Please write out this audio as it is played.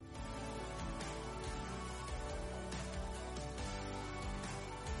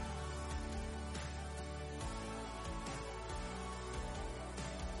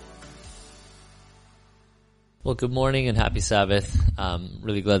Well, good morning and happy Sabbath.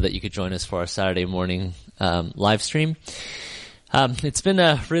 Really glad that you could join us for our Saturday morning live stream. It's been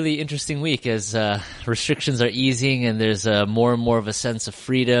a really interesting week as restrictions are easing and there's more and more of a sense of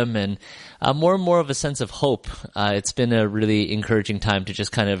freedom and more and more of a sense of hope. It's been a really encouraging time to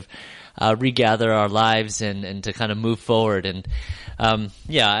just kind of regather our lives and to kind of move forward. And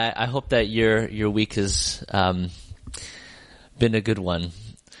I hope that your week has been a good one.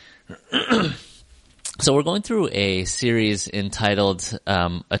 So we're going through a series entitled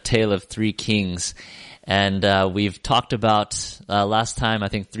A Tale of Three Kings. And we've talked about, last time, I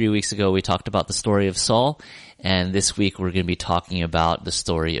think 3 weeks ago, we talked about the story of Saul. And this week we're going to be talking about the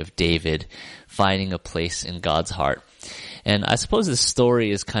story of David finding a place in God's heart. And I suppose this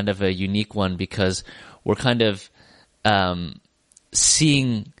story is kind of a unique one because we're kind of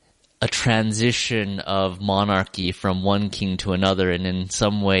seeing a transition of monarchy from one king to another, and in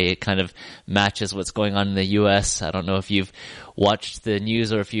some way it kind of matches what's going on in the U.S. I don't know if you've watched the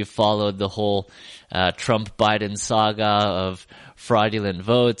news or if you've followed the whole Trump-Biden saga of fraudulent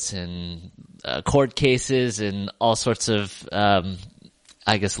votes and court cases and all sorts of,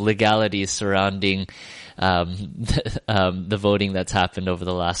 legalities surrounding the voting that's happened over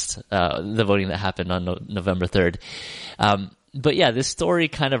the voting that happened on November 3rd. But yeah, this story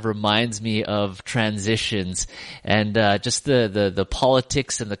kind of reminds me of transitions and just the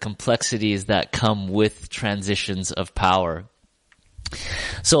politics and the complexities that come with transitions of power.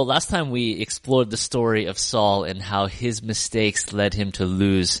 So last time we explored the story of Saul and how his mistakes led him to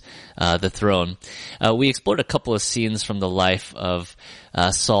lose the throne. We explored a couple of scenes from the life of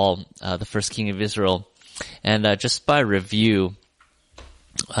Saul, the first king of Israel. And just by review,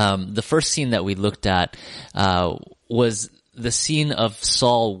 the first scene that we looked at was the scene of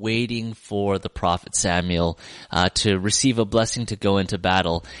Saul waiting for the prophet Samuel to receive a blessing to go into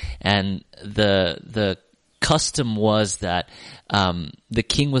battle. And the custom was that the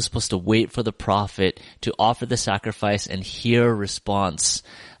king was supposed to wait for the prophet to offer the sacrifice and hear a response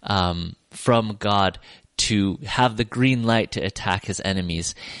from God to have the green light to attack his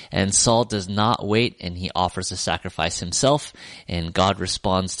enemies. And Saul does not wait, and he offers a sacrifice himself, and God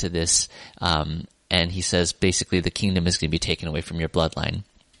responds to this, and he says basically the kingdom is going to be taken away from your bloodline.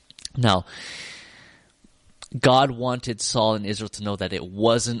 Now, God wanted Saul and Israel to know that it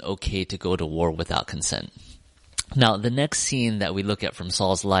wasn't okay to go to war without consent. Now, the next scene that we look at from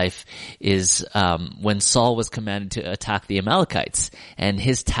Saul's life is when Saul was commanded to attack the Amalekites, and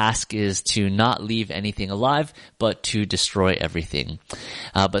his task is to not leave anything alive, but to destroy everything.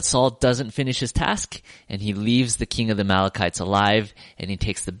 But Saul doesn't finish his task, and he leaves the king of the Amalekites alive, and he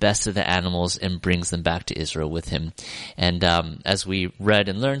takes the best of the animals and brings them back to Israel with him. And as we read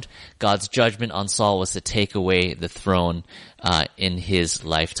and learned, God's judgment on Saul was to take away the throne in his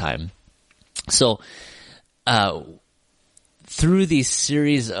lifetime. So, through these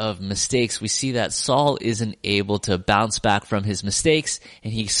series of mistakes, we see that Saul isn't able to bounce back from his mistakes,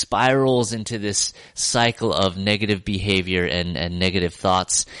 and he spirals into this cycle of negative behavior and negative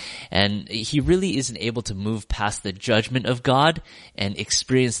thoughts. And he really isn't able to move past the judgment of God and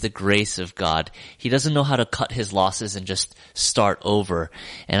experience the grace of God. He doesn't know how to cut his losses and just start over.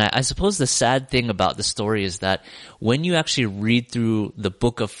 And I suppose the sad thing about the story is that when you actually read through the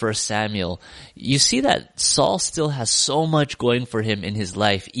book of 1 Samuel, you see that Saul still has so much going for him in his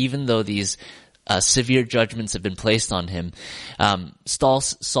life, even though these severe judgments have been placed on him. Saul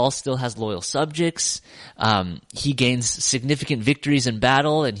still has loyal subjects. He gains significant victories in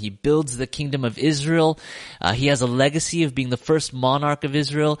battle, and he builds the kingdom of Israel. He has a legacy of being the first monarch of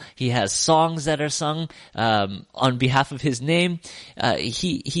Israel. He has songs that are sung on behalf of his name.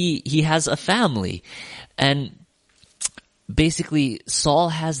 He has a family, and basically, Saul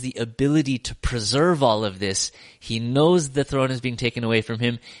has the ability to preserve all of this. He knows the throne is being taken away from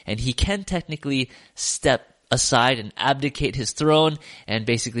him, and he can technically step aside and abdicate his throne and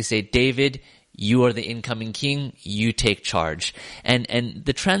basically say, David, you are the incoming king, you take charge. And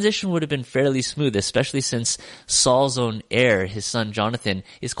the transition would have been fairly smooth, especially since Saul's own heir, his son Jonathan,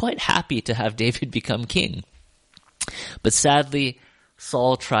 is quite happy to have David become king. But sadly,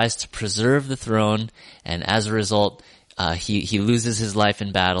 Saul tries to preserve the throne, and as a result, he loses his life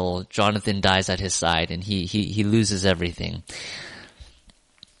in battle. Jonathan dies at his side, and he loses everything.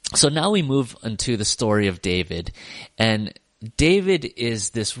 So now we move into the story of David, and David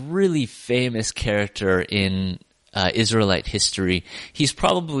is this really famous character in Israelite history. He's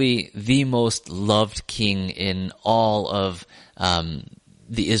probably the most loved king in all of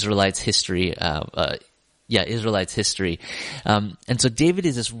the Israelites' history. Israelites' history. And so David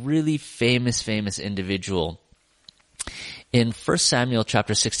is this really famous individual. In 1 Samuel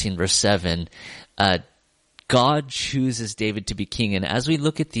chapter 16 verse 7, God chooses David to be king. And as we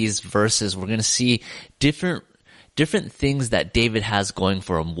look at these verses, we're going to see different things that David has going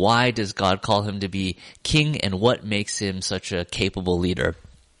for him. Why does God call him to be king, and what makes him such a capable leader?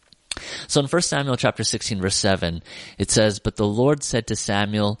 So in 1 Samuel chapter 16 verse 7, it says, "But the Lord said to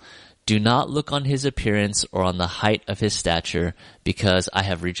Samuel, do not look on his appearance or on the height of his stature, because I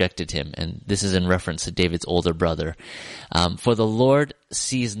have rejected him." And this is in reference to David's older brother. "For the Lord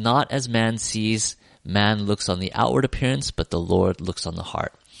sees not as man sees. Man looks on the outward appearance, but the Lord looks on the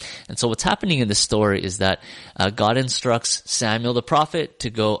heart." And so what's happening in this story is that God instructs Samuel the prophet to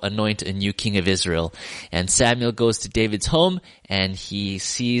go anoint a new king of Israel. And Samuel goes to David's home, and he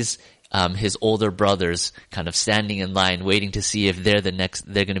sees his older brothers kind of standing in line, waiting to see if they're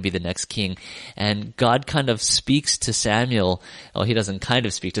going to be the next king. And God kind of speaks to Samuel. Oh, he doesn't kind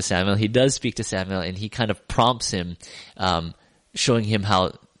of speak to Samuel. He does speak to Samuel, and he kind of prompts him, showing him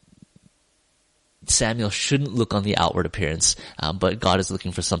how Samuel shouldn't look on the outward appearance, but God is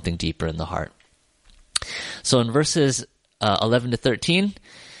looking for something deeper in the heart. So in verses 11 to 13,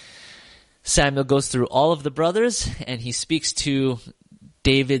 Samuel goes through all of the brothers, and he speaks to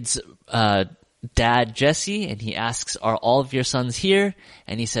David's dad Jesse, and he asks, "Are all of your sons here?"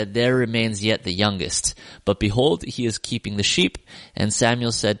 And he said, "There remains yet the youngest. But behold, he is keeping the sheep." And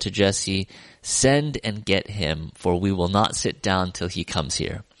Samuel said to Jesse, "Send and get him, for we will not sit down till he comes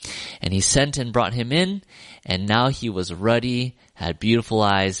here." And he sent and brought him in, and now he was ruddy, had beautiful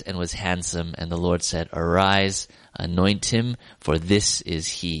eyes, and was handsome. And the Lord said, "Arise, anoint him, for this is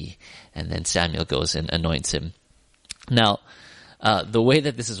he." And then Samuel goes and anoints him. Now, the way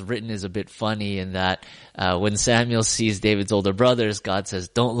that this is written is a bit funny in that when Samuel sees David's older brothers, God says,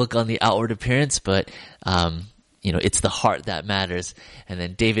 "Don't look on the outward appearance, but it's the heart that matters." And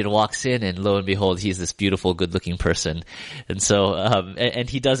then David walks in, and lo and behold, he's this beautiful, good-looking person. And so, and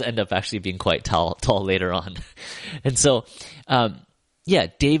he does end up actually being quite tall later on. And so,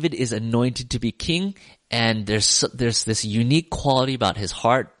 David is anointed to be king, and there's this unique quality about his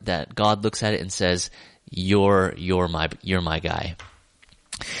heart that God looks at it and says, You're my guy.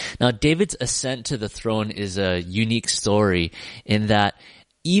 Now, David's ascent to the throne is a unique story in that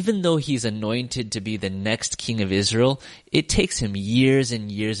even though he's anointed to be the next king of Israel, it takes him years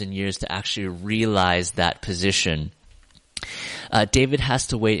and years and years to actually realize that position. David has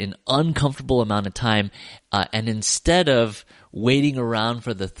to wait an uncomfortable amount of time, and instead of waiting around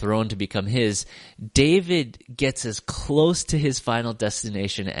for the throne to become his, David gets as close to his final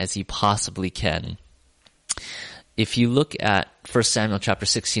destination as he possibly can. If you look at 1 Samuel chapter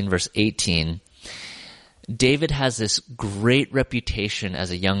 16 verse 18, David has this great reputation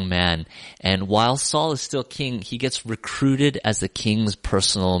as a young man, and while Saul is still king, he gets recruited as the king's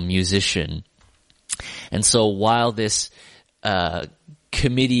personal musician. And so while this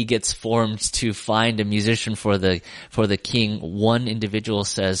committee gets formed to find a musician for the king, one individual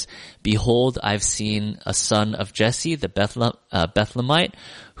says, "Behold, I've seen a son of Jesse, the Bethlehemite,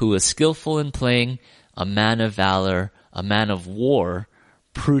 who is skillful in playing, a man of valor, a man of war,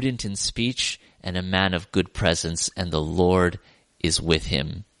 prudent in speech, and a man of good presence, and the Lord is with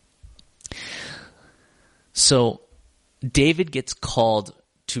him." So David gets called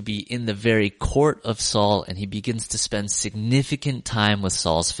to be in the very court of Saul, and he begins to spend significant time with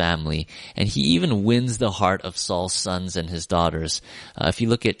Saul's family, and he even wins the heart of Saul's sons and his daughters. If you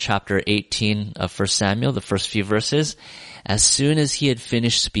look at chapter 18 of 1 Samuel, the first few verses, "As soon as he had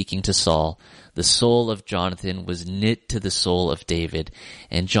finished speaking to Saul, the soul of Jonathan was knit to the soul of David,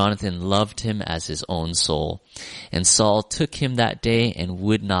 and Jonathan loved him as his own soul. And Saul took him that day and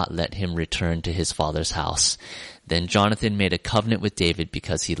would not let him return to his father's house. Then Jonathan made a covenant with David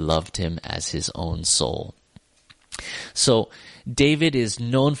because he loved him as his own soul." So David is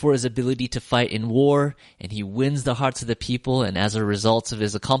known for his ability to fight in war, and he wins the hearts of the people, and as a result of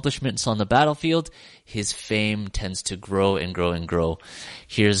his accomplishments on the battlefield, his fame tends to grow and grow and grow.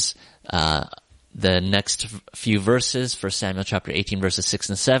 Here's the next few verses, 1 Samuel chapter 18 verses 6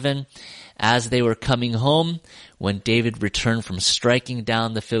 and 7. "As they were coming home, when David returned from striking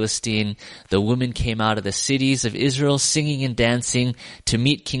down the Philistine, the women came out of the cities of Israel singing and dancing to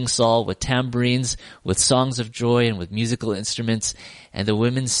meet King Saul with tambourines, with songs of joy, and with musical instruments. And the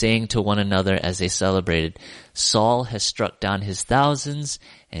women sang to one another as they celebrated, 'Saul has struck down his thousands,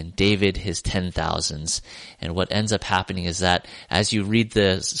 and David his 10,000s. And what ends up happening is that as you read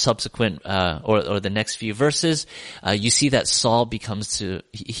the subsequent or the next few verses, you see that Saul becomes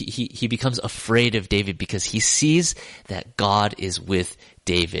he becomes afraid of David because he sees that God is with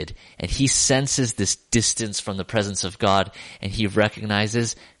David, and he senses this distance from the presence of God, and he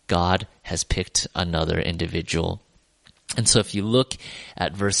recognizes God has picked another individual. And so if you look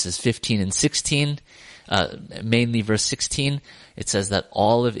at verses 15 and 16, mainly verse 16, it says that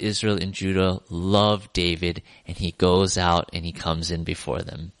all of Israel and Judah love David, and he goes out and he comes in before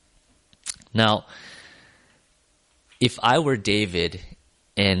them. Now, if I were David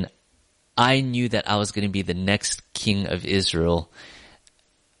and I knew that I was going to be the next king of Israel,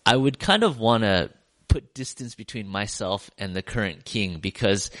 I would kind of want to put distance between myself and the current king,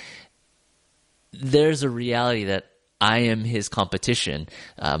 because there's a reality that I am his competition.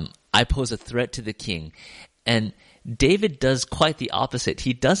 I pose a threat to the king. And David does quite the opposite.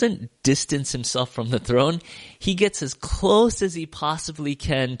 He doesn't distance himself from the throne. He gets as close as he possibly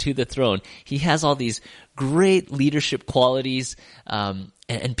can to the throne. He has all these great leadership qualities,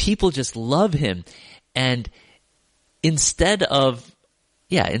 and people just love him. And instead of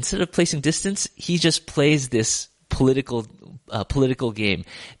placing distance, he just plays this political game.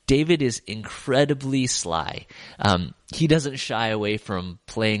 David is incredibly sly. He doesn't shy away from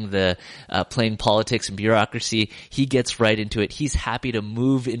playing politics and bureaucracy. He gets right into it. He's happy to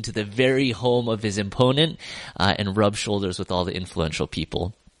move into the very home of his opponent, and rub shoulders with all the influential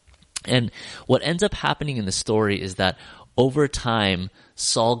people. And what ends up happening in the story is that over time,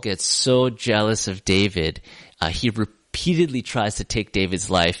 Saul gets so jealous of David, he repeatedly tries to take David's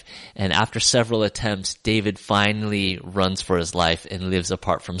life, and after several attempts, David finally runs for his life and lives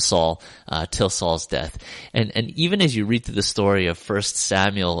apart from Saul till Saul's death. And even as you read through the story of 1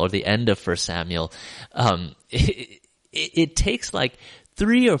 Samuel, or the end of 1 Samuel, it takes like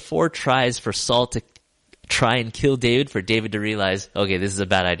 3 or 4 tries for Saul to try and kill David, for David to realize, okay, this is a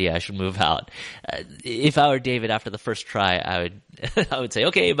bad idea, I should move out. If I were David after the first try, I would say,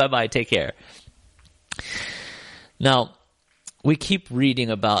 okay, bye-bye, take care. Now, we keep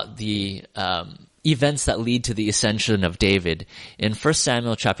reading about the events that lead to the ascension of David. In 1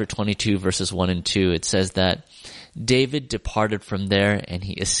 Samuel chapter 22, verses 1 and 2, it says that David departed from there, and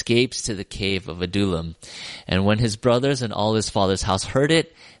he escapes to the cave of Adullam. And when his brothers and all his father's house heard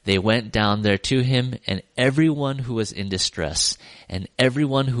it, they went down there to him, and everyone who was in distress, and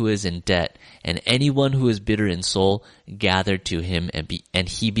everyone who is in debt, and anyone who is bitter in soul gathered to him, and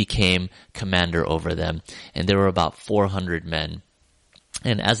he became commander over them. And there were about 400 men.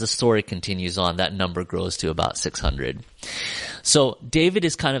 And as the story continues on, that number grows to about 600. So David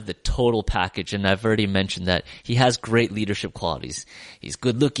is kind of the total package, and I've already mentioned that he has great leadership qualities. He's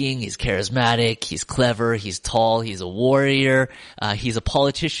good looking, he's charismatic, he's clever, he's tall, he's a warrior, he's a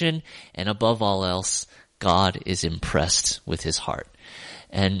politician, and above all else, God is impressed with his heart.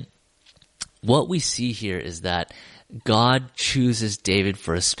 And what we see here is that God chooses David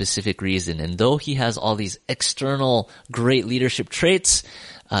for a specific reason. And though he has all these external great leadership traits,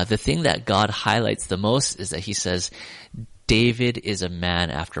 the thing that God highlights the most is that he says, David is a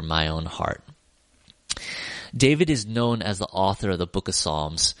man after my own heart. David is known as the author of the book of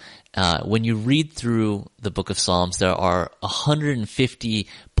Psalms. When you read through the book of Psalms, there are 150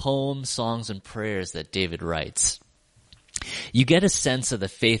 poems, songs, and prayers that David writes. You get a sense of the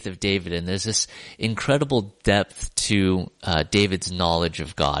faith of David, and there's this incredible depth to David's knowledge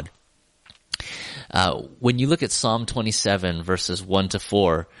of God. When you look at Psalm 27, verses 1 to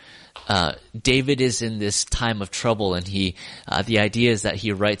 4, David is in this time of trouble, and the idea is that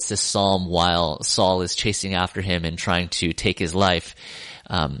he writes this psalm while Saul is chasing after him and trying to take his life.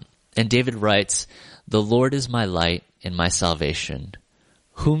 And David writes, "The Lord is my light and my salvation.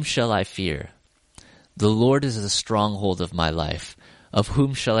 Whom shall I fear? The Lord is the stronghold of my life. Of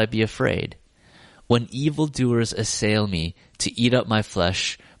whom shall I be afraid? When evildoers assail me to eat up my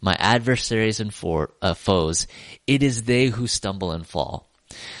flesh, my adversaries and foes, it is they who stumble and fall.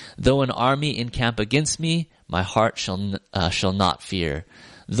 Though an army encamp against me, my heart shall not fear.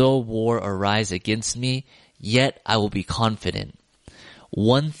 Though war arise against me, yet I will be confident.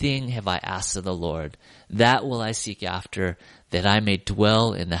 One thing have I asked of the Lord, that will I seek after, that I may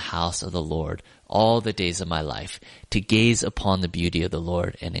dwell in the house of the Lord all the days of my life, to gaze upon the beauty of the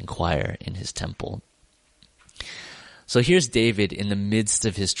Lord and inquire in his temple." So here's David in the midst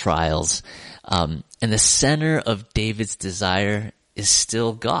of his trials, and the center of David's desire is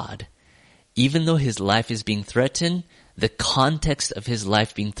still God. Even though his life is being threatened, the context of his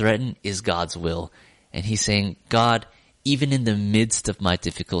life being threatened is God's will. And he's saying, God, even in the midst of my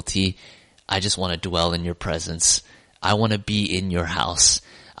difficulty, I just want to dwell in your presence. I want to be in your house.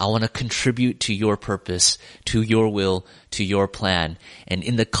 I want to contribute to your purpose, to your will, to your plan. And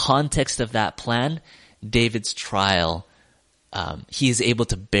in the context of that plan, David's trial, he is able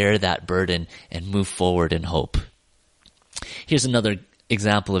to bear that burden and move forward in hope. Here's another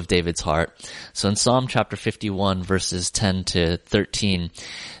example of David's heart. So in Psalm chapter 51, verses 10 to 13,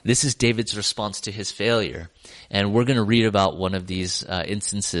 this is David's response to his failure. And we're going to read about one of these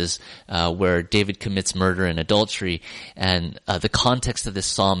instances where David commits murder and adultery. And the context of this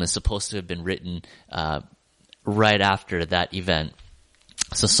psalm is supposed to have been written right after that event.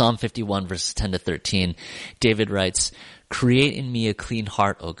 So Psalm 51, verses 10 to 13, David writes, "Create in me a clean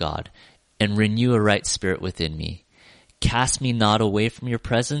heart, O God, and renew a right spirit within me. Cast me not away from your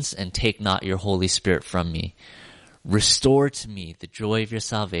presence, and take not your Holy Spirit from me. Restore to me the joy of your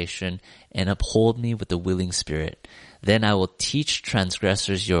salvation, and uphold me with a willing spirit. Then I will teach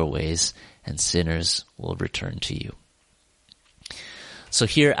transgressors your ways, and sinners will return to you." So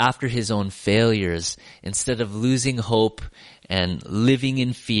here, after his own failures, instead of losing hope and living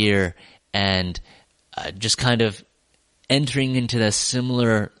in fear and just kind of entering into that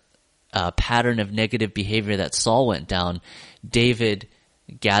similar pattern of negative behavior that Saul went down, David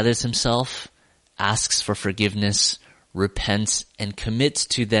gathers himself, asks for forgiveness, repents, and commits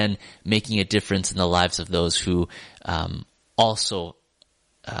to then making a difference in the lives of those who also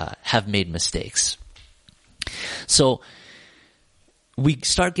have made mistakes. So we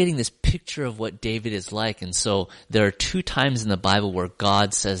start getting this picture of what David is like. And so there are 2 times in the Bible where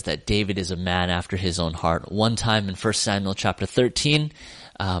God says that David is a man after his own heart. One time in 1 Samuel chapter 13,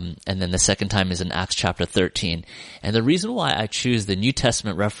 and then the second time is in Acts chapter 13. And the reason why I choose the New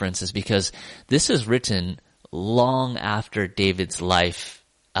Testament reference is because this is written long after David's life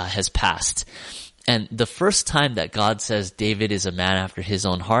has passed. And the first time that God says David is a man after his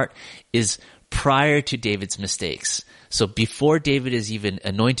own heart is prior to David's mistakes. So before David is even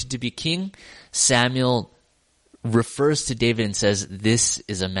anointed to be king, Samuel refers to David and says, this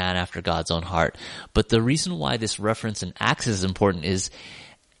is a man after God's own heart. But the reason why this reference in Acts is important is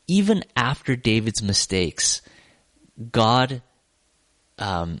even after David's mistakes, God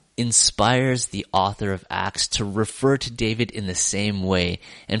inspires the author of Acts to refer to David in the same way.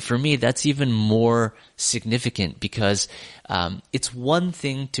 And for me, that's even more significant because it's one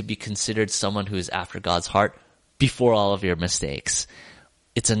thing to be considered someone who is after God's heart before all of your mistakes.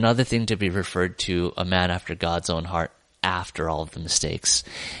 It's another thing to be referred to a man after God's own heart after all of the mistakes.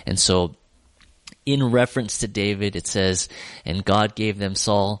 And so in reference to David, it says, "And God gave them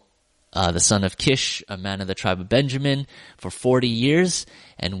Saul, the son of Kish, a man of the tribe of Benjamin, for 40 years.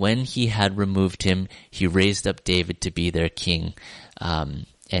 And when he had removed him, he raised up David to be their king." And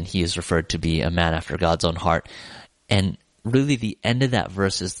he is referred to be a man after God's own heart. And really the end of that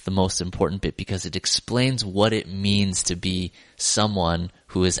verse is the most important bit because it explains what it means to be someone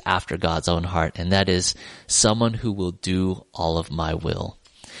who is after God's own heart. And that is someone who will do all of my will.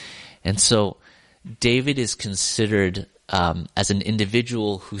 And so David is considered as an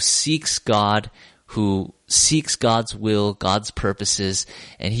individual who seeks God, who seeks God's will, God's purposes,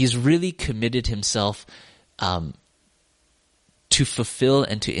 and he's really committed himself to fulfill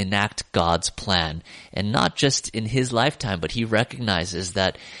and to enact God's plan. And not just in his lifetime, but he recognizes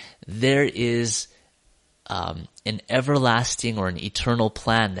that there is an everlasting or an eternal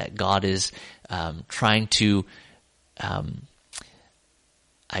plan that God is trying to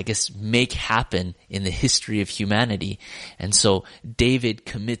make happen in the history of humanity. And so David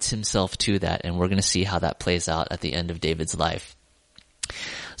commits himself to that, and we're going to see how that plays out at the end of David's life.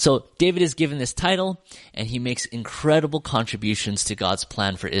 So David is given this title, and he makes incredible contributions to God's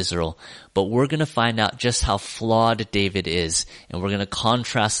plan for Israel. But we're going to find out just how flawed David is, and we're going to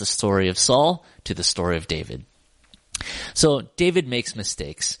contrast the story of Saul to the story of David. So David makes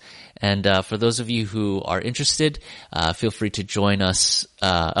mistakes. And for those of you who are interested, feel free to join us.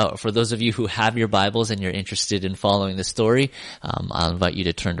 For those of you who have your Bibles and you're interested in following the story, I'll invite you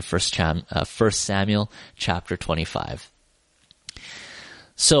to turn to 1 Samuel chapter 25.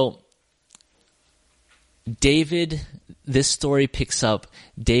 So David, this story picks up,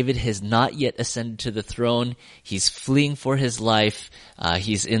 David has not yet ascended to the throne. He's fleeing for his life.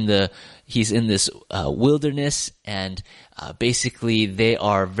 He's in this wilderness, and basically they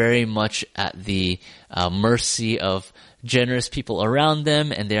are very much at the mercy of generous people around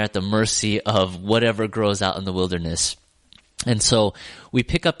them, and they're at the mercy of whatever grows out in the wilderness. And so we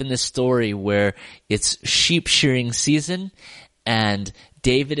pick up in this story where it's sheep shearing season, and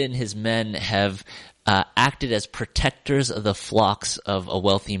David and his men have acted as protectors of the flocks of a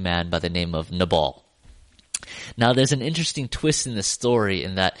wealthy man by the name of Nabal. Now, there's an interesting twist in this story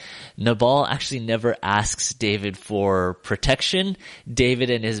in that Nabal actually never asks David for protection.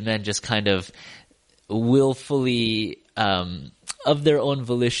 David and his men just kind of willfully, of their own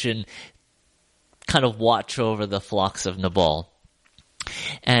volition, kind of watch over the flocks of Nabal.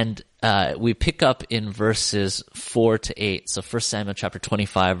 And we pick up in verses 4 to 8. So 1 Samuel chapter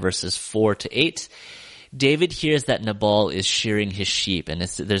 25, verses 4 to 8. David hears that Nabal is shearing his sheep, and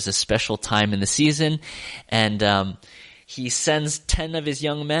there's a special time in the season, and he sends 10 of his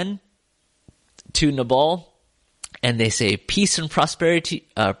young men to Nabal, and they say, peace and prosperity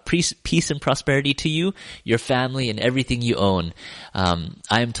to you, your family, and everything you own.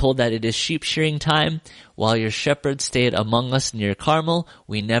 I am told that it is sheep shearing time. While your shepherds stayed among us near Carmel,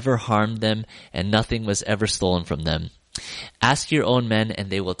 we never harmed them, and nothing was ever stolen from them. Ask your own men, and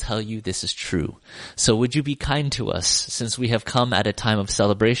they will tell you this is true. So would you be kind to us, since we have come at a time of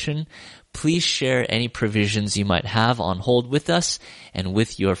celebration? Please share any provisions you might have on hold with us and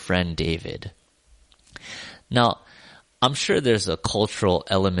with your friend David. Now, I'm sure there's a cultural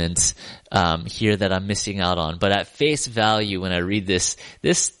element here that I'm missing out on, but at face value, when I read this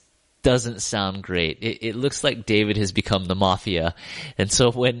doesn't sound great. It looks like David has become the mafia. And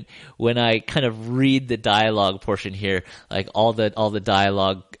so when I kind of read the dialogue portion here, like all the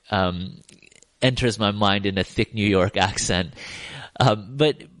dialogue enters my mind in a thick New York accent.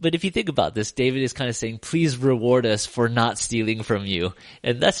 But if you think about this, David is kind of saying, please reward us for not stealing from you.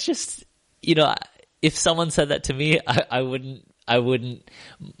 And that's just, if someone said that to me, I wouldn't,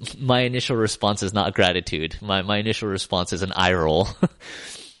 my initial response is not gratitude. My initial response is an eye roll.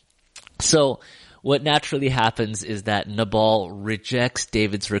 So what naturally happens is that Nabal rejects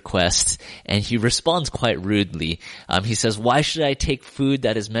David's request, and he responds quite rudely. He says, why should I take food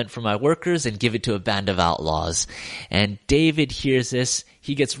that is meant for my workers and give it to a band of outlaws? And David hears this.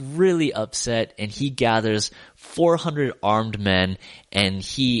 He gets really upset, and he gathers 400 armed men, and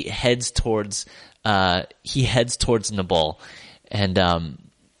he heads towards Nabal. And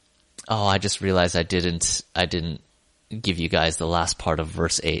I just realized I didn't give you guys the last part of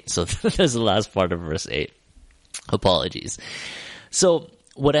verse 8. So there's the last part of verse 8. Apologies. So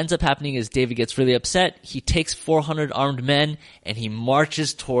what ends up happening is David gets really upset. He takes 400 armed men and he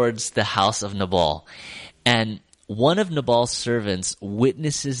marches towards the house of Nabal. And one of Nabal's servants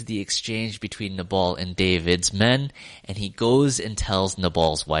witnesses the exchange between Nabal and David's men, and he goes and tells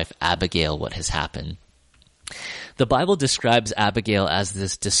Nabal's wife Abigail what has happened. The Bible describes Abigail as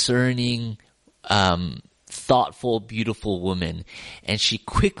this discerning, thoughtful, beautiful woman, and she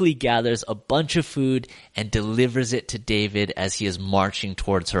quickly gathers a bunch of food and delivers it to David as he is marching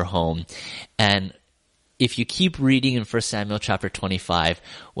towards her home. And if you keep reading in 1 Samuel chapter 25,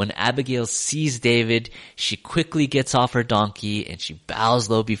 when Abigail sees David, she quickly gets off her donkey and she bows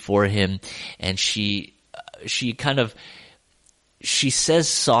low before him, and she says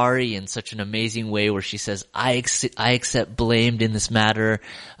sorry in such an amazing way, where she says, I accept blame in this matter.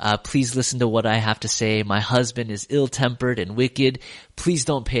 Please listen to what I have to say. My husband is ill-tempered and wicked. Please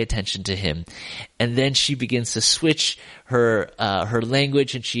don't pay attention to him. And then she begins to switch her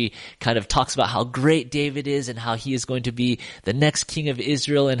language, and she kind of talks about how great David is and how he is going to be the next king of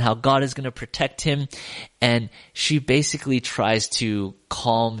Israel and how God is going to protect him. And she basically tries to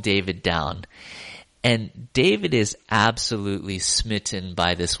calm David down. And David is absolutely smitten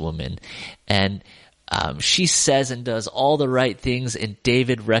by this woman. And she says and does all the right things, and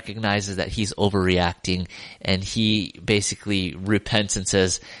David recognizes that he's overreacting, and he basically repents and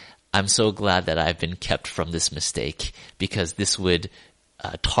says, I'm so glad that I've been kept from this mistake, because this would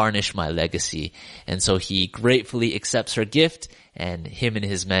tarnish my legacy. And so he gratefully accepts her gift, and him and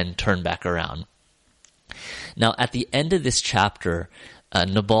his men turn back around. Now, at the end of this chapter,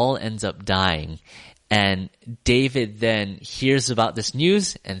 Nabal ends up dying. And David then hears about this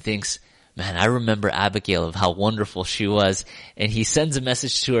news and thinks, man, I remember Abigail, of how wonderful she was. And he sends a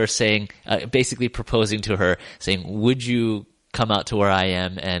message to her saying, basically proposing to her, saying, would you come out to where I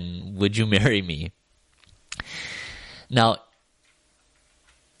am and would you marry me? Now,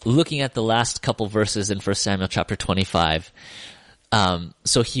 looking at the last couple verses in 1 Samuel chapter 25,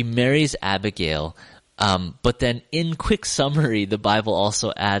 so he marries Abigail. But then in quick summary, the Bible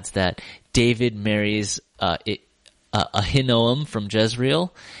also adds that David marries Ahinoam from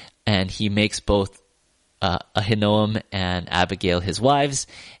Jezreel, and he makes both Ahinoam and Abigail his wives.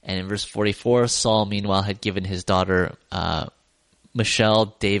 And in verse 44, Saul meanwhile had given his daughter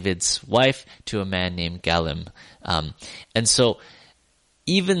Michal, David's wife, to a man named Galim. And so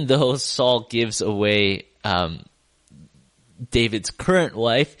even though Saul gives away David's current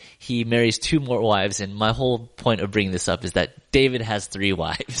wife, he marries 2 more wives, and my whole point of bringing this up is that David has 3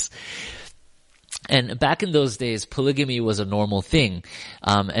 wives. And back in those days, polygamy was a normal thing.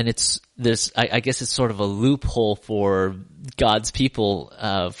 And I guess it's sort of a loophole for God's people,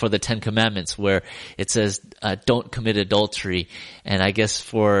 for the 10 Commandments, where it says, don't commit adultery. And I guess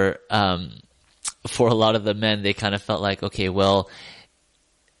for a lot of the men, they kind of felt like, okay, well,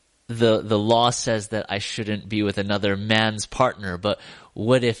 the law says that I shouldn't be with another man's partner, but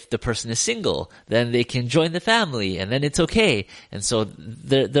what if the person is single? Then they can join the family, and then it's okay. And so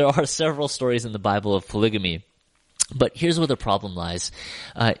there are several stories in the Bible of polygamy. But here's where the problem lies.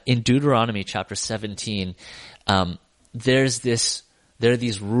 In Deuteronomy chapter 17, there are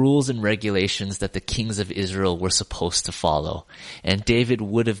these rules and regulations that the kings of Israel were supposed to follow. And David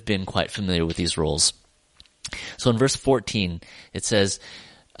would have been quite familiar with these rules. So in verse 14, it says,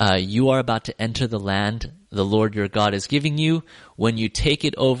 you are about to enter the land the Lord your God is giving you. When you take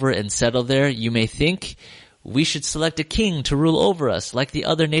it over and settle there, you may think, we should select a king to rule over us like the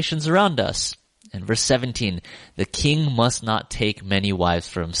other nations around us. And verse 17, the king must not take many wives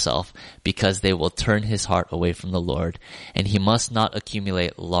for himself, because they will turn his heart away from the Lord, and he must not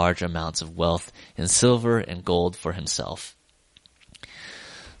accumulate large amounts of wealth in silver and gold for himself.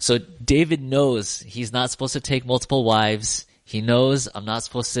 So David knows he's not supposed to take multiple wives. He knows I'm not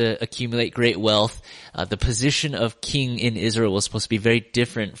supposed to accumulate great wealth. The position of king in Israel was supposed to be very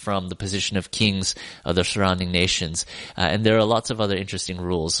different from the position of kings of the surrounding nations. And there are lots of other interesting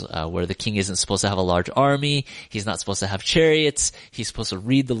rules where the king isn't supposed to have a large army. He's not supposed to have chariots. He's supposed to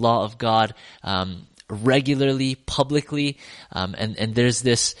read the law of God regularly, publicly. And there's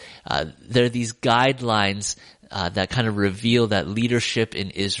there are these guidelines that kind of reveal that leadership in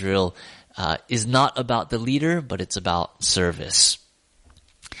Israel is not about the leader, but it's about service.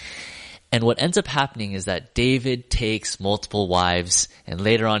 And what ends up happening is that David takes multiple wives, and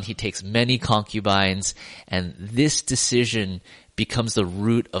later on he takes many concubines, and this decision becomes the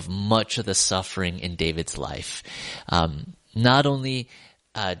root of much of the suffering in David's life. Not only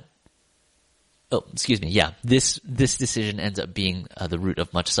this decision ends up being the root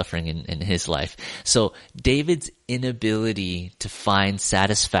of much suffering in his life. So David's inability to find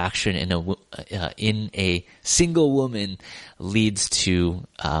satisfaction in a single woman leads to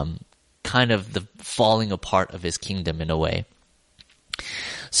kind of the falling apart of his kingdom in a way.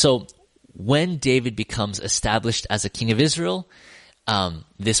 So when David becomes established as a king of Israel,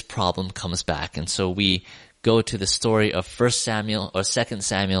 this problem comes back, and so we go to the story of 1 Samuel or 2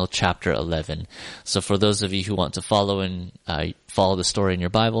 Samuel chapter 11. So for those of you who want to follow the story in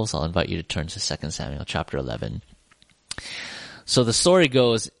your Bibles, I'll invite you to turn to 2 Samuel chapter 11. So the story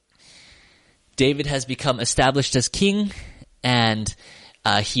goes, David has become established as king, and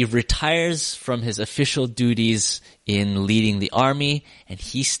he retires from his official duties in leading the army, and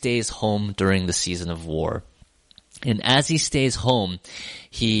he stays home during the season of war. And as he stays home,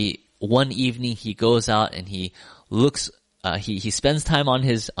 one evening he goes out and he looks, he spends time on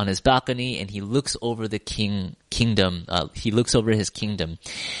his balcony, and he looks over the kingdom, he looks over his kingdom,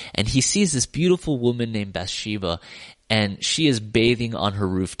 and he sees this beautiful woman named Bathsheba, and she is bathing on her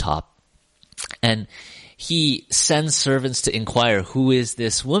rooftop. And he sends servants to inquire, who is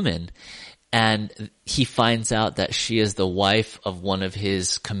this woman? And he finds out that she is the wife of one of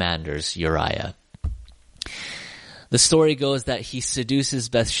his commanders, Uriah. The story goes that he seduces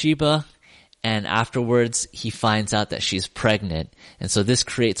Bathsheba, and afterwards he finds out that she's pregnant. And so this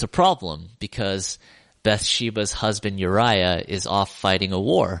creates a problem, because Bathsheba's husband Uriah is off fighting a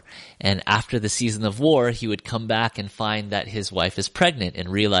war. And after the season of war, he would come back and find that his wife is pregnant and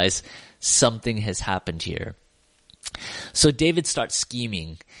realize something has happened here. So David starts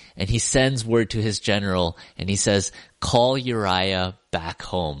scheming, and he sends word to his general, and he says, call Uriah back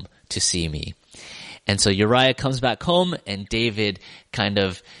home to see me. And so Uriah comes back home, and David kind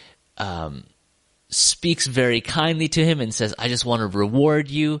of speaks very kindly to him and says, I just want to reward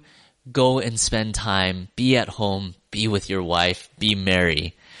you. Go and spend time. Be at home. Be with your wife. Be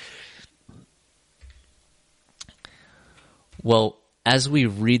merry. Well, as we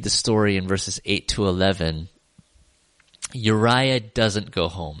read the story in verses 8 to 11, Uriah doesn't go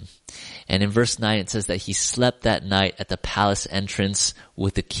home. And in verse 9 it says that he slept that night at the palace entrance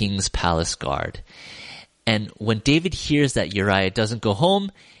with the king's palace guard. And when David hears that Uriah doesn't go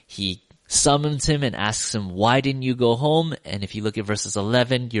home, he summons him and asks him, why didn't you go home? And if you look at verses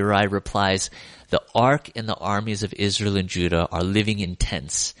 11, Uriah replies, the ark and the armies of Israel and Judah are living in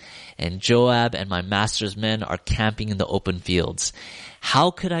tents, and Joab and my master's men are camping in the open fields.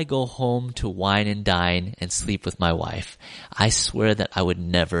 How could I go home to wine and dine and sleep with my wife? I swear that I would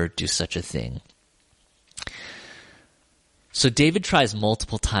never do such a thing. So David tries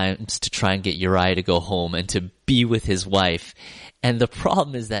multiple times to try and get Uriah to go home and to be with his wife. And the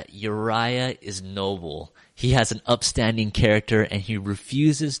problem is that Uriah is noble. He has an upstanding character, and he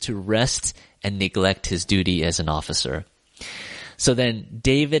refuses to rest and neglect his duty as an officer. So then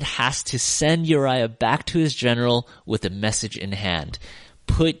David has to send Uriah back to his general with a message in hand.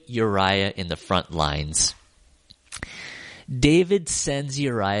 Put Uriah in the front lines. David sends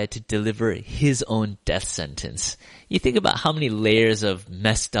Uriah to deliver his own death sentence. You think about how many layers of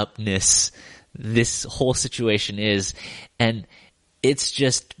messed upness this whole situation is, and it's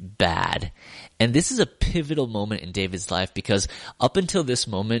just bad. And this is a pivotal moment in David's life because up until this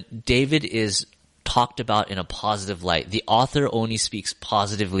moment, David is talked about in a positive light. The author only speaks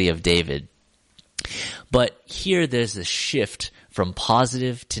positively of David. But here there's a shift from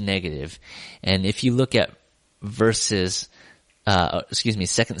positive to negative. And if you look at verses, 2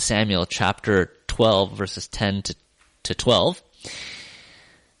 Samuel chapter 12, verses 10 to 12,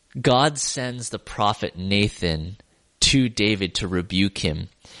 God sends the prophet Nathan to David to rebuke him.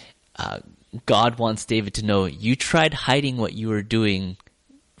 God wants David to know, you tried hiding what you were doing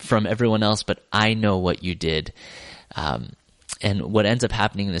from everyone else, but I know what you did. And what ends up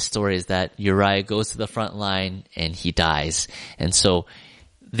happening in this story is that Uriah goes to the front line and he dies. And so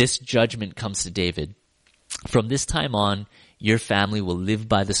this judgment comes to David. From this time on, your family will live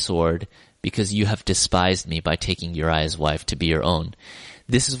by the sword because you have despised me by taking Uriah's wife to be your own.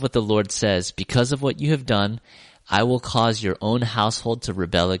 This is what the Lord says, because of what you have done, I will cause your own household to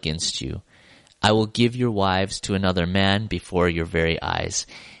rebel against you. I will give your wives to another man before your very eyes,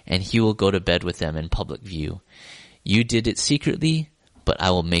 and he will go to bed with them in public view. You did it secretly, but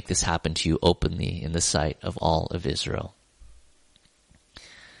I will make this happen to you openly in the sight of all of Israel.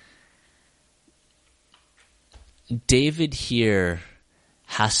 David here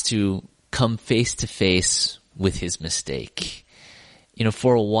has to come face to face with his mistake. You know,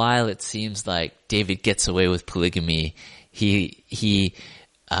 for a while it seems like David gets away with polygamy. He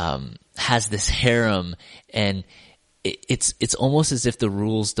has this harem, and it's almost as if the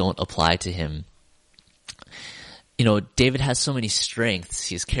rules don't apply to him. You know, David has so many strengths.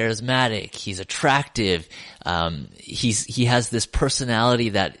 He's charismatic. He's attractive. He has this personality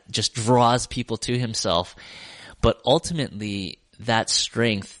that just draws people to himself. But ultimately, that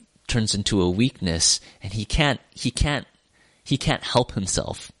strength turns into a weakness, and he can't help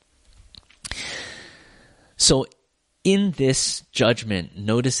himself. So in this judgment,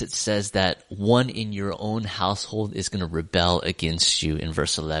 notice it says that one in your own household is going to rebel against you in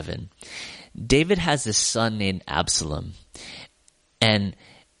verse 11. David has this son named Absalom. And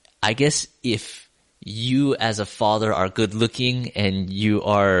I guess if you as a father are good looking and you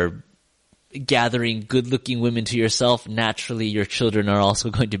are gathering good-looking women to yourself, naturally your children are also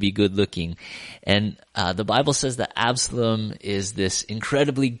going to be good-looking. And the Bible says that Absalom is this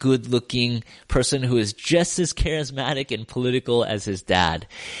incredibly good-looking person who is just as charismatic and political as his dad.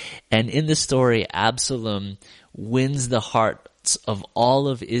 And in the story, Absalom wins the hearts of all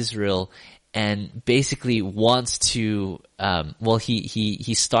of Israel and basically wants to,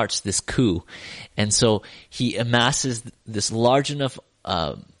 he starts this coup. And so he amasses this large enough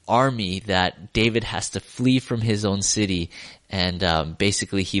army that David has to flee from his own city, and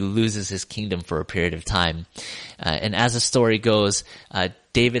basically he loses his kingdom for a period of time. And as the story goes,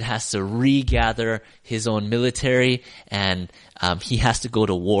 David has to regather his own military, and he has to go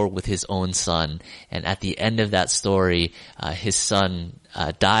to war with his own son. And at the end of that story, his son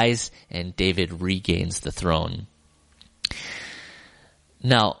dies, and David regains the throne.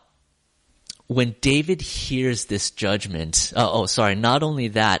 Now, when David hears this judgment, not only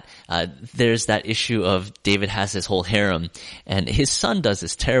that, there's that issue of David has his whole harem, and his son does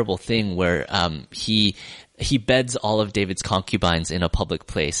this terrible thing where he beds all of David's concubines in a public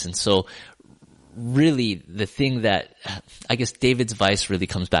place. And so really the thing that, I guess David's vice really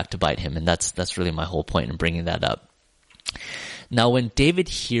comes back to bite him, and that's really my whole point in bringing that up. Now, when David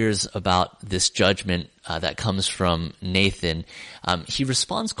hears about this judgment that comes from Nathan, he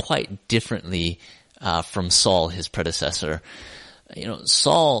responds quite differently from Saul, his predecessor. You know,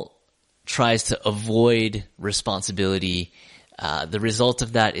 Saul tries to avoid responsibility. The result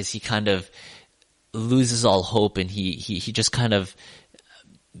of that is he kind of loses all hope, and he just kind of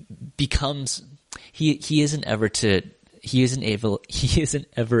becomes he isn't ever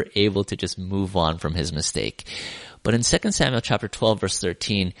able to just move on from his mistake. But in 2 Samuel chapter 12, verse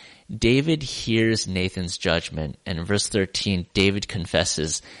 13, David hears Nathan's judgment. And in verse 13, David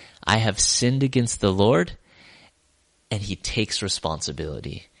confesses, I have sinned against the Lord, and he takes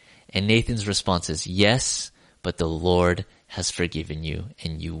responsibility. And Nathan's response is, yes, but the Lord has forgiven you,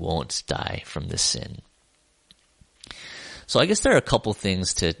 and you won't die from this sin. So I guess there are a couple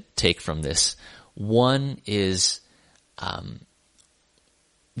things to take from this. One is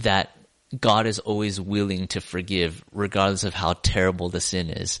that God is always willing to forgive regardless of how terrible the sin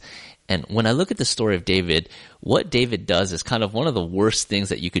is. And when I look at the story of David, what David does is kind of one of the worst things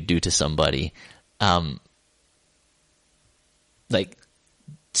that you could do to somebody. Like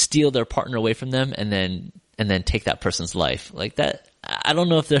steal their partner away from them and then and then take that person's life. Like that, I don't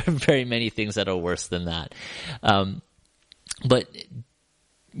know if there are very many things that are worse than that. But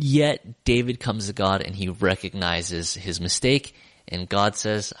yet David comes to God and he recognizes his mistake, and God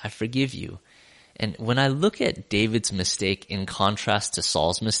says, I forgive you. And when I look at David's mistake in contrast to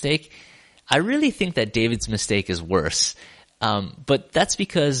Saul's mistake, I really think that David's mistake is worse. But that's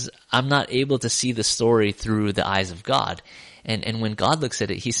because I'm not able to see the story through the eyes of God. And when God looks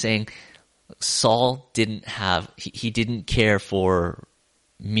at it, he's saying, Saul didn't care for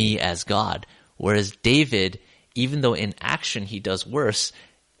me as God. Whereas David, even though in action he does worse,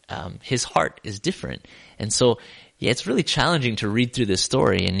 his heart is different. And so, yeah, it's really challenging to read through this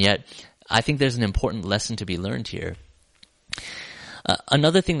story, and yet I think there's an important lesson to be learned here.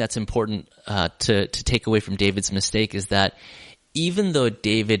 Another thing that's important to take away from David's mistake is that even though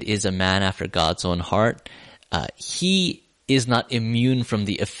David is a man after God's own heart, he is not immune from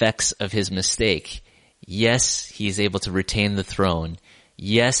the effects of his mistake. Yes, he is able to retain the throne.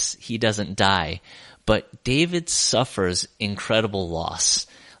 Yes, he doesn't die. But David suffers incredible loss.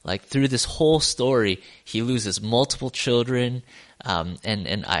 Like through this whole story, he loses multiple children.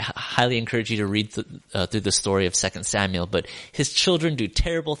 And I highly encourage you to read through the story of 2 Samuel. But his children do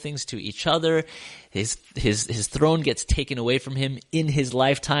terrible things to each other. His throne gets taken away from him in his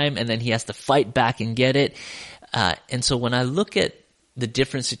lifetime, and then he has to fight back and get it. And so when I look at the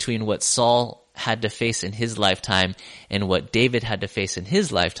difference between what Saul had to face in his lifetime and what David had to face in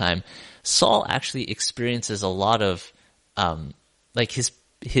his lifetime, Saul actually experiences a lot of, like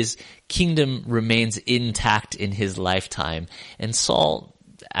his kingdom remains intact in his lifetime. And Saul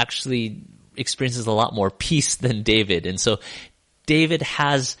actually experiences a lot more peace than David. And so David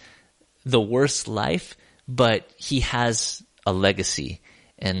has the worst life, but he has a legacy.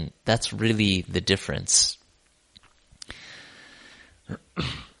 And that's really the difference.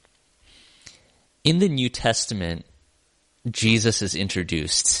 In the New Testament, Jesus is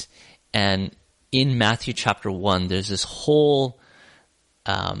introduced. And in Matthew chapter 1, there's this whole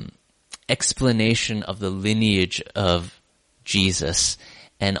explanation of the lineage of Jesus.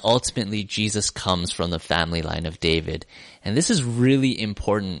 And ultimately, Jesus comes from the family line of David. And this is really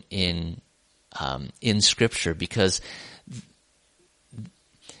important in Scripture, because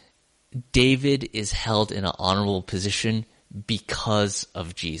David is held in an honorable position because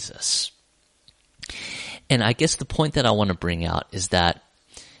of Jesus. And I guess the point that I want to bring out is that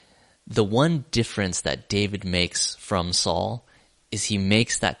the one difference that David makes from Saul is he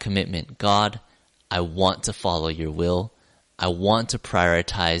makes that commitment. God, I want to follow your will. I want to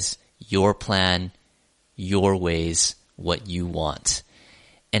prioritize your plan, your ways, what you want.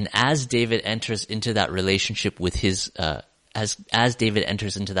 And as David enters into that relationship with as David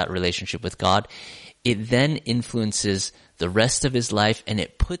enters into that relationship with God, it then influences the rest of his life, and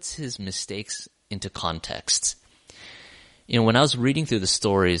it puts his mistakes into context. You know, when I was reading through the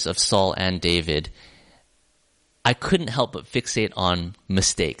stories of Saul and David, I couldn't help but fixate on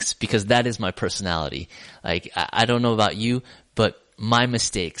mistakes, because that is my personality. Like, I don't know about you, but my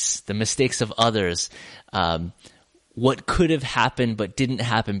mistakes, the mistakes of others, what could have happened but didn't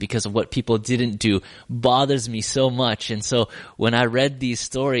happen because of what people didn't do bothers me so much. And so when I read these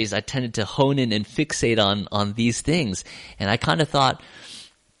stories, I tended to hone in and fixate on these things. And I kind of thought,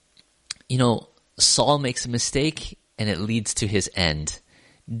 you know, Saul makes a mistake and it leads to his end.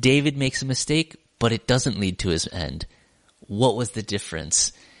 David makes a mistake, but it doesn't lead to his end. What was the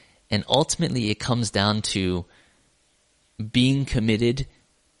difference? And ultimately it comes down to being committed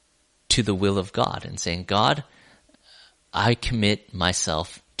to the will of God and saying, God, I commit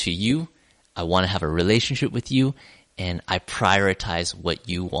myself to you. I want to have a relationship with you, and I prioritize what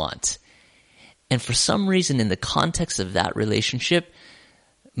you want. And for some reason, in the context of that relationship,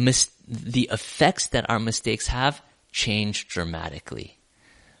 the effects that our mistakes have change dramatically.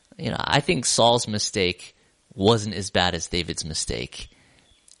 You know, I think Saul's mistake wasn't as bad as David's mistake.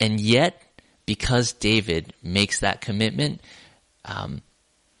 And yet, because David makes that commitment,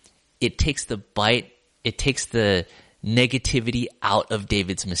 it takes the negativity out of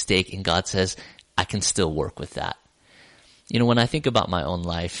David's mistake, and God says, I can still work with that. You know, when I think about my own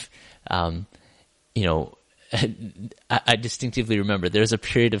life, you know, I distinctively remember there's a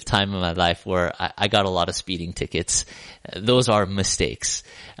period of time in my life where I got a lot of speeding tickets. Those are mistakes.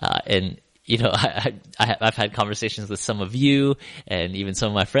 And, you know, I've had conversations with some of you and even some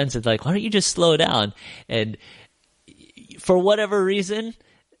of my friends that are like, why don't you just slow down? And for whatever reason,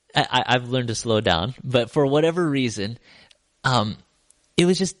 I've learned to slow down, but for whatever reason, it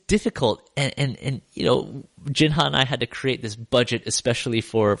was just difficult. And, you know, Jinha and I had to create this budget especially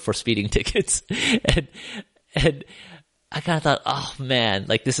for speeding tickets. And I kind of thought, oh man,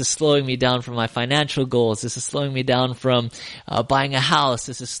 like this is slowing me down from my financial goals. This is slowing me down from buying a house.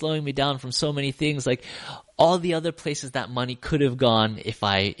 This is slowing me down from so many things, like all the other places that money could have gone if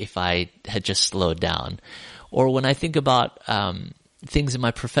I had just slowed down. Or when I think about things in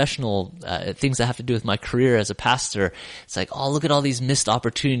my professional, things that have to do with my career as a pastor, it's like, oh, look at all these missed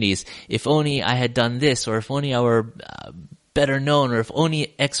opportunities. If only I had done this, or if only I were better known, or if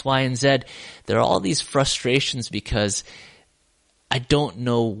only X, Y, and Z. There are all these frustrations because I don't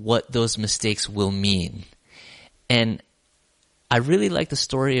know what those mistakes will mean. And I really like the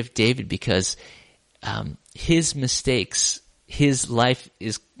story of David because his mistakes, his life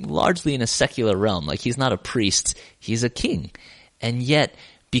is largely in a secular realm. Like, he's not a priest, he's a king. And yet,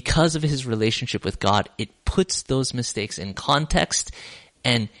 because of his relationship with God, it puts those mistakes in context,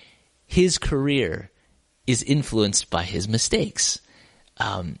 and his career is influenced by his mistakes.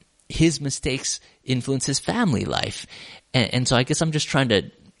 His mistakes influence his family life. And so I guess I'm just trying to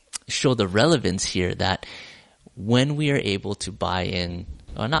show the relevance here that when we are able to buy in,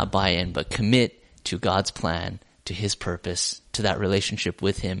 or not buy in, but commit to God's plan, to his purpose, to that relationship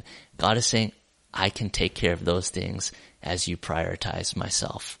with him, God is saying, I can take care of those things as you prioritize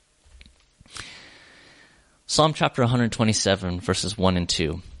myself. Psalm chapter 127, verses 1 and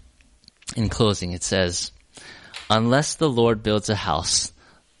 2. In closing, it says, unless the Lord builds a house,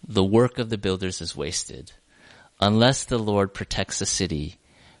 the work of the builders is wasted. Unless the Lord protects a city,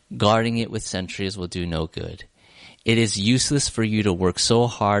 guarding it with sentries will do no good. It is useless for you to work so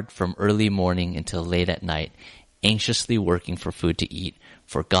hard from early morning until late at night, anxiously working for food to eat,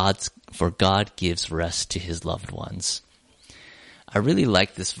 for God gives rest to his loved ones. I really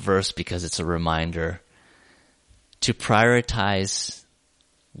like this verse because it's a reminder to prioritize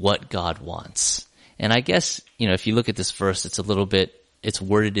what God wants. And I guess, if you look at this verse, it's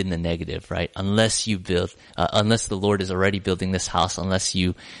worded in the negative, right? Unless the Lord is already building this house, unless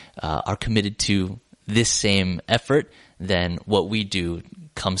you are committed to this same effort, then what we do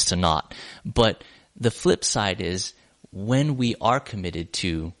comes to naught. But the flip side is, when we are committed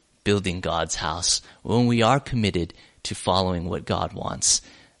to building God's house, when we are committed to following what God wants,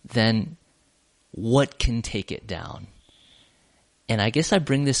 then what can take it down? And I guess I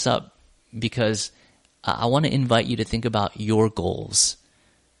bring this up because I want to invite you to think about your goals,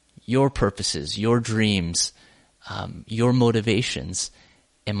 your purposes, your dreams, your motivations.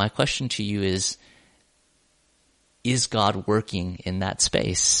 And my question to you is God working in that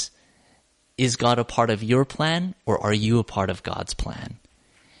space? Is God a part of your plan, or are you a part of God's plan?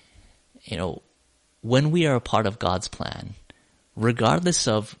 When we are a part of God's plan, regardless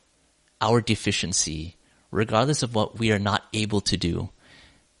of our deficiency, regardless of what we are not able to do,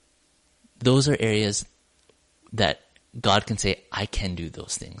 those are areas that God can say, I can do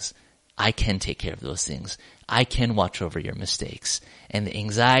those things. I can take care of those things. I can watch over your mistakes. And the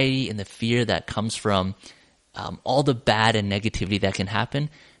anxiety and the fear that comes from all the bad and negativity that can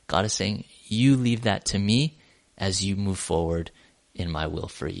happen, God is saying, you leave that to me as you move forward in my will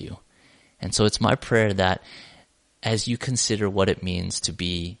for you. And so it's my prayer that as you consider what it means to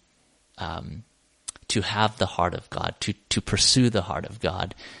be, to have the heart of God, to pursue the heart of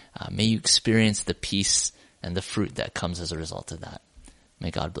God, may you experience the peace and the fruit that comes as a result of that.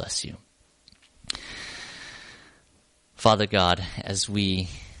 May God bless you. Father God, as we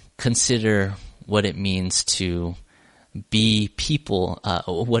consider what it means to be people,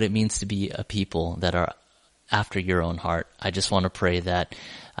 what it means to be a people that are after your own heart, I just want to pray that,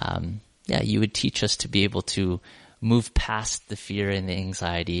 you would teach us to be able to move past the fear and the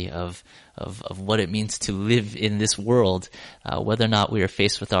anxiety of what it means to live in this world, whether or not we are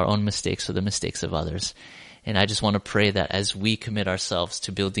faced with our own mistakes or the mistakes of others. And I just want to pray that as we commit ourselves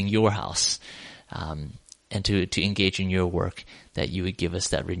to building your house, and to engage in your work, that you would give us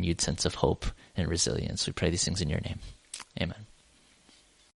that renewed sense of hope and resilience. We pray these things in your name. Amen.